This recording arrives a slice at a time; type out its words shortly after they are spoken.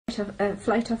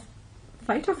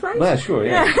Fight or flight? Yeah, sure,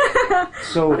 yeah.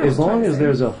 So as long as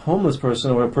there's a homeless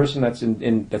person or a person that's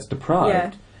that's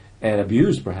deprived and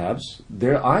abused, perhaps,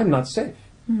 I'm not safe.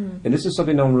 And this is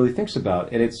something no one really thinks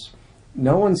about. And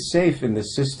no one's safe in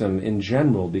this system in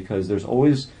general because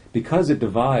it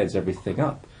divides everything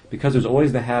up. Because there's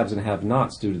always the haves and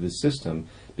have-nots due to this system.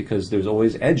 Because there's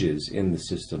always edges in the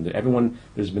system.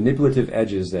 There's manipulative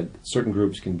edges that certain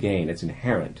groups can gain. It's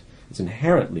inherent. It's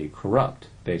inherently corrupt,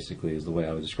 basically, is the way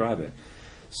I would describe it.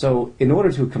 So in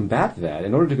order to combat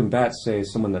that, say,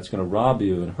 someone that's going to rob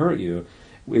you and hurt you,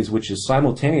 which is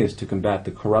simultaneous to combat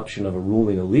the corruption of a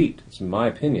ruling elite, it's in my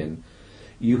opinion,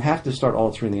 you have to start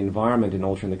altering the environment and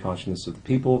altering the consciousness of the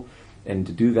people. And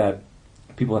to do that,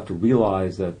 people have to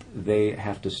realize that they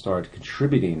have to start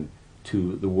contributing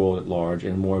to the world at large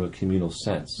in more of a communal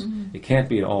sense. It can't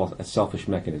be a selfish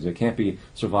mechanism. It can't be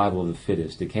survival of the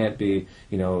fittest. It can't be,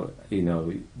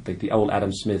 like the old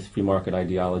Adam Smith free market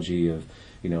ideology of,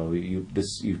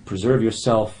 you preserve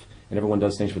yourself and everyone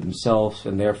does things for themselves,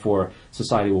 and therefore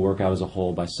society will work out as a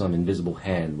whole by some invisible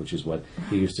hand, which is what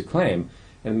he used to claim.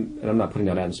 And I'm not putting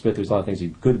down Adam Smith. There's a lot of things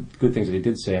good things that he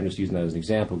did say. I'm just using that as an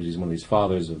example because he's one of these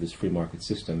fathers of this free market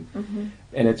system.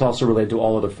 And it's also related to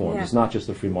all other forms. Yeah. It's not just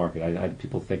the free market.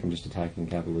 People think I'm just attacking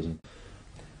capitalism.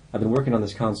 I've been working on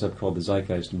this concept called the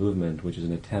Zeitgeist Movement, which is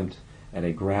an attempt at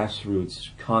a grassroots,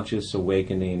 conscious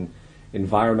awakening,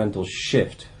 environmental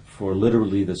shift for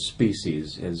literally the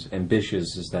species, as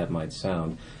ambitious as that might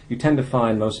sound. You tend to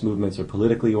find most movements are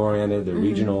politically oriented, they're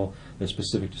regional, they're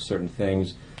specific to certain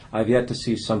things. I've yet to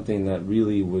see something that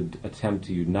really would attempt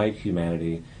to unite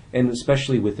humanity, and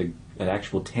especially with an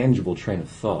actual tangible train of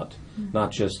thought,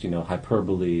 not just,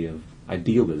 hyperbole of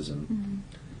idealism.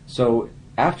 So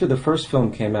after the first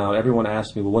film came out, everyone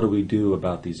asked me, well, what do we do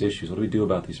about these issues? What do we do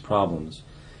about these problems?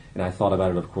 And I thought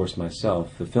about it, of course,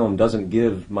 myself. The first film doesn't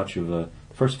give much of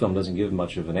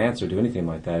an answer to anything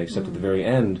like that, except at the very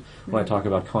end, when I talk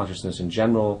about consciousness in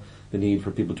general, the need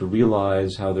for people to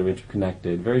realize how they're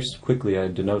interconnected. Very quickly I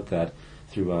denote that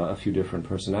through a few different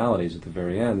personalities at the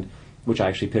very end, which I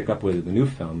actually pick up with in the new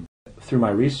film. Through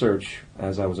my research,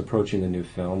 as I was approaching the new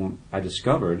film, I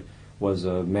discovered was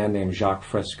a man named Jacques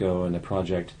Fresco and a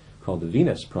project called the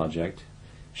Venus Project.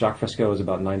 Jacques Fresco is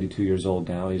about 92 years old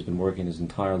now. He's been working his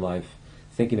entire life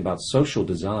thinking about social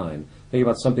design, thinking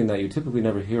about something that you typically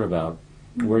never hear about,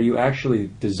 where you actually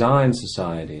design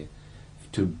society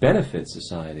to benefit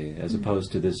society, as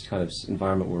opposed to this kind of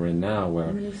environment we're in now,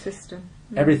 where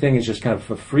everything is just kind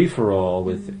of a free-for-all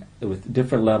with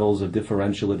different levels of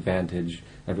differential advantage.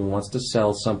 Everyone wants to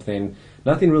sell something.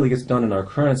 Nothing really gets done in our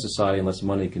current society unless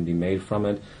money can be made from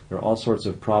it. There are all sorts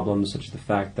of problems, such as the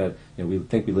fact that we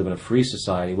think we live in a free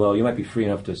society. Well, you might be free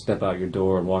enough to step out your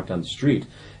door and walk down the street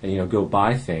and go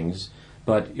buy things,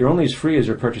 but you're only as free as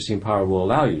your purchasing power will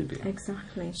allow you to be.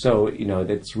 Exactly. So,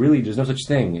 it's really, there's no such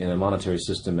thing in a monetary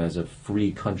system as a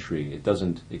free country. It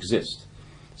doesn't exist.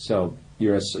 So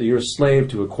you're a slave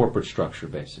to a corporate structure,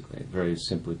 basically, very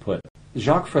simply put.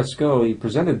 Jacques Fresco, he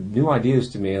presented new ideas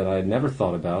to me that I had never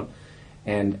thought about,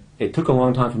 and it took a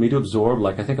long time for me to absorb,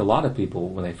 like I think a lot of people,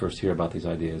 when they first hear about these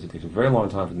ideas, it takes a very long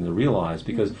time for them to realize,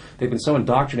 because they've been so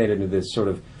indoctrinated into this sort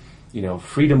of,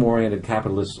 freedom-oriented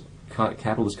capitalist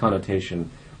connotation,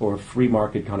 or free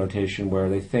market connotation, where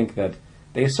they think that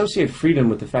they associate freedom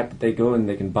with the fact that they go and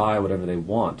they can buy whatever they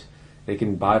want. They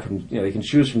can buy from, they can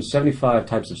choose from 75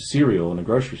 types of cereal in a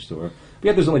grocery store, but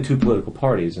yet there's only 2 political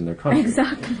parties in their country.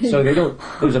 Exactly. So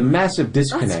there's a massive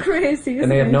disconnect. That's crazy, isn't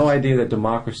and they have it? no idea that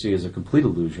democracy is a complete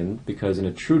illusion, because in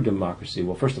a true democracy,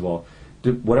 well, first of all,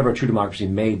 whatever a true democracy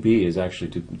may be is actually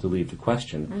to leave the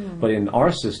question. But in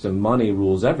our system, money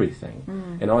rules everything.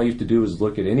 And all you have to do is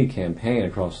look at any campaign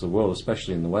across the world,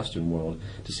 especially in the Western world,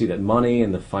 to see that money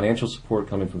and the financial support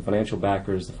coming from financial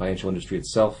backers, the financial industry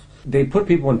itself, they put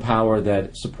people in power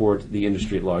that support the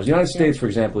industry at large. The United States, for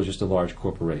example, is just a large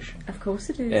corporation. Of course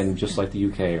it is. And just like the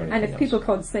UK or anything And if else. people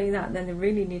can't say that, then they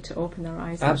really need to open their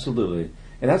eyes. Absolutely.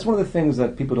 And that's one of the things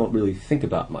that people don't really think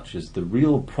about much, is the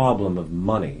real problem of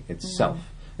money itself.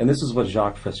 And this is what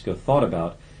Jacques Fresco thought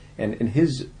about. And in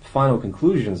his final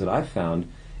conclusions that I found,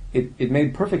 it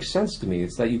made perfect sense to me.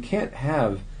 It's that you can't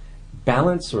have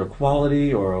balance or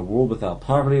equality or a world without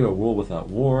poverty or a world without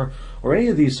war or any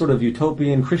of these sort of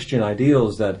utopian Christian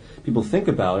ideals that people think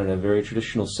about in a very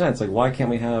traditional sense. Like, why can't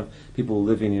we have people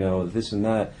living, this and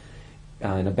that,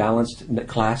 in a balanced,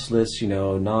 classless,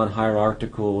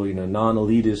 non-hierarchical,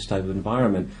 non-elitist type of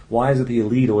environment? Why is it the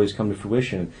elite always come to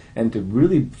fruition? And to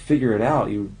really figure it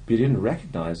out, you didn't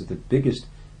recognize that the biggest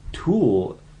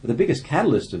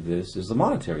catalyst of this is the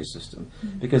monetary system,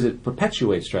 because it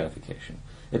perpetuates stratification.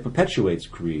 It perpetuates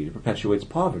greed, it perpetuates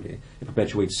poverty, it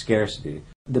perpetuates scarcity.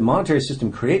 The monetary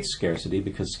system creates scarcity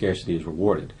because scarcity is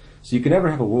rewarded. So you can never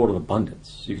have a world of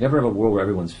abundance. You can never have a world where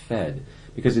everyone's fed,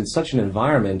 because in such an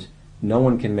environment, no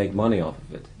one can make money off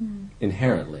of it,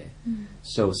 inherently.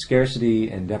 So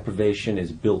scarcity and deprivation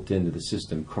is built into the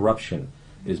system. Corruption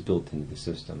is built into the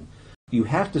system. You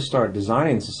have to start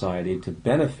designing society to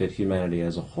benefit humanity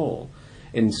as a whole.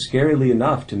 And scarily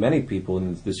enough, to many people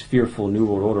in this fearful New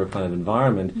World Order kind of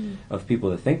environment of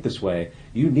people that think this way,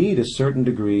 you need a certain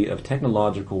degree of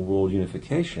technological world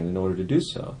unification in order to do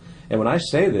so. And when I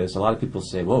say this, a lot of people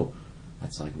say, whoa,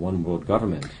 that's like one world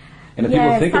government. And if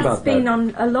people think about that... that's been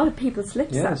on a lot of people's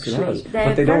lips, actually. It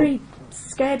has. They're very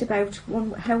scared about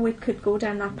how it could go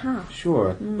down that path.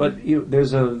 Sure, but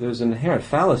there's an inherent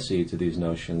fallacy to these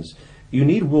notions. You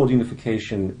need world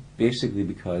unification basically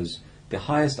because the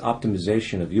highest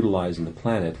optimization of utilizing the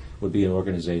planet would be an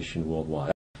organization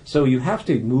worldwide. So you have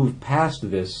to move past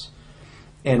this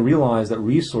and realize that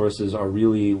resources are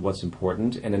really what's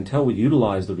important, and until we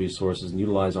utilize the resources and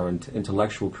utilize our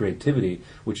intellectual creativity,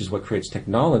 which is what creates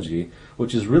technology,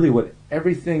 which is really what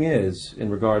everything is in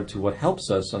regard to what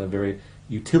helps us on a very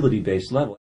utility-based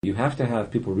level. You have to have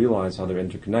people realize how they're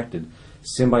interconnected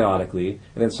symbiotically,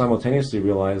 and then simultaneously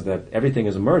realize that everything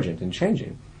is emergent and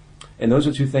changing. And those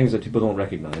are two things that people don't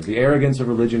recognize. The arrogance of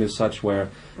religion is such where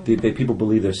people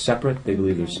believe they're separate, they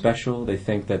believe they're special, they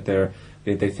think that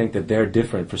they're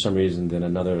different for some reason than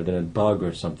a bug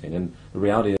or something. And the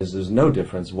reality is there's no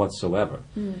difference whatsoever.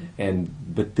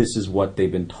 But this is what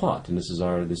they've been taught, and this is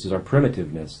our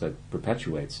primitiveness that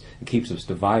perpetuates and keeps us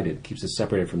divided, keeps us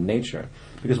separated from nature.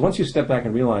 Because once you step back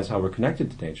and realize how we're connected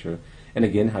to nature, and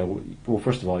again,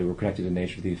 first of all, we're connected to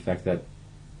nature to the effect that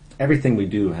everything we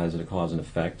do has a cause and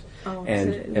effect,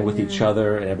 and with each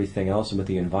other and everything else, and with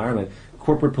the environment.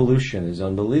 Corporate pollution is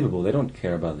unbelievable. They don't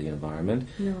care about the environment.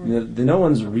 No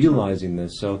one's realizing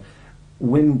this. So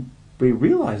when we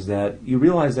realize that, you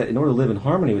realize that in order to live in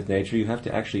harmony with nature, you have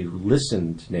to actually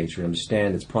listen to nature,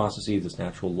 understand its processes, its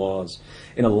natural laws,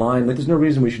 in a line that there's no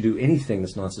reason we should do anything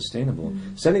that's not sustainable.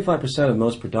 75% of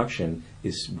most production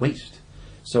is waste.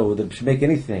 So to make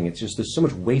anything, it's just there's so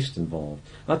much waste involved.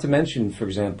 Not to mention, for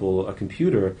example, a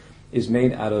computer is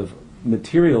made out of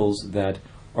materials that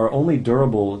are only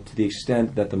durable to the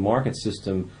extent that the market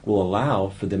system will allow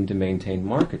for them to maintain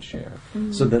market share.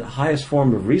 So the highest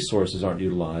form of resources aren't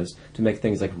utilized to make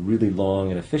things like really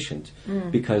long and efficient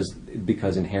because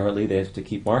inherently they have to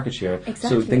keep market share. Exactly.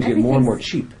 So things get more and more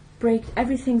cheap.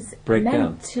 Everything's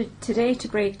meant today to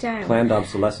break down. Planned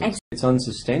obsolescence. It's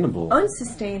unsustainable.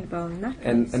 Unsustainable.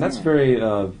 And that's very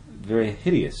very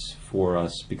hideous for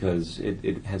us because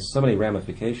it has so many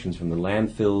ramifications from the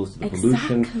landfills to the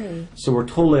pollution. So we're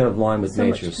totally out of line with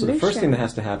nature. So the first thing that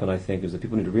has to happen, I think, is that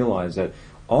people need to realize that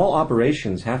all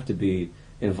operations have to be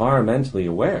environmentally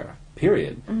aware,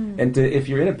 period. And if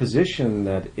you're in a position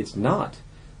that it's not,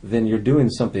 then you're doing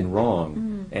something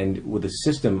wrong. And the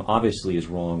system obviously is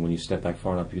wrong when you step back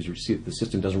far enough because you see that the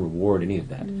system doesn't reward any of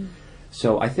that.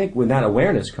 So I think when that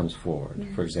awareness comes forward,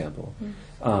 for example,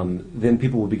 then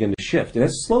people will begin to shift. And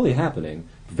it's slowly happening,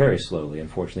 very slowly,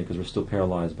 unfortunately, because we're still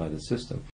paralyzed by the system.